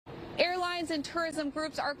airlines and tourism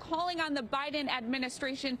groups are calling on the Biden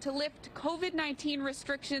administration to lift COVID-19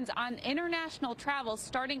 restrictions on international travel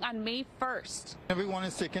starting on May 1st. Everyone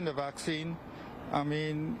is taking the vaccine.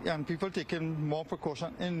 And people taking more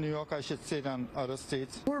precaution in New York, I should say, than other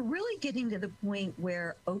states. We're really getting to the point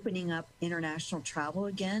where opening up international travel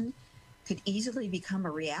again could easily become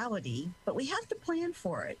a reality, but we have to plan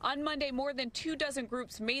for it. On Monday, more than 24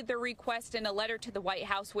 groups made their request in a letter to the White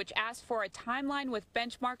House, which asked for a timeline with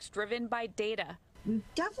benchmarks driven by data. We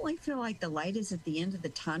definitely feel like the light is at the end of the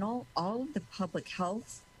tunnel. All of the public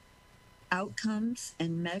health outcomes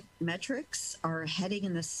and metrics are heading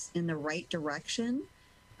in the right direction.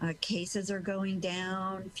 Cases are going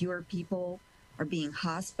down, fewer people are being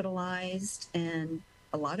hospitalized, and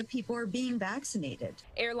a lot of people are being vaccinated.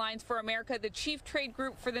 Airlines for America, the chief trade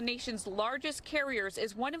group for the nation's largest carriers,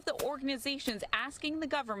 is one of the organizations asking the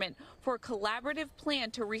government for a collaborative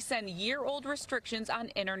plan to rescind year-old restrictions on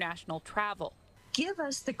international travel. Give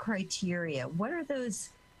us the criteria. What are those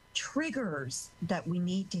triggers that we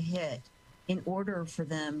need to hit in order for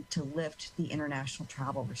them to lift the international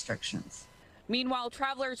travel restrictions? Meanwhile,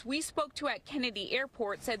 travelers we spoke to at Kennedy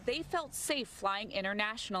Airport said they felt safe flying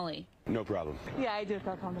internationally. No problem. Yeah, I do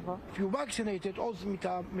feel comfortable. If you're vaccinated, also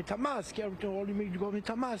with a mask, everything only make you go with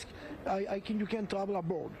a mask, I think you can travel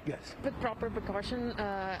abroad, yes. With proper precaution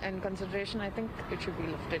and consideration, I think it should be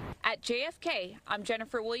lifted. At JFK, I'm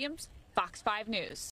Jennifer Williams, Fox 5 News.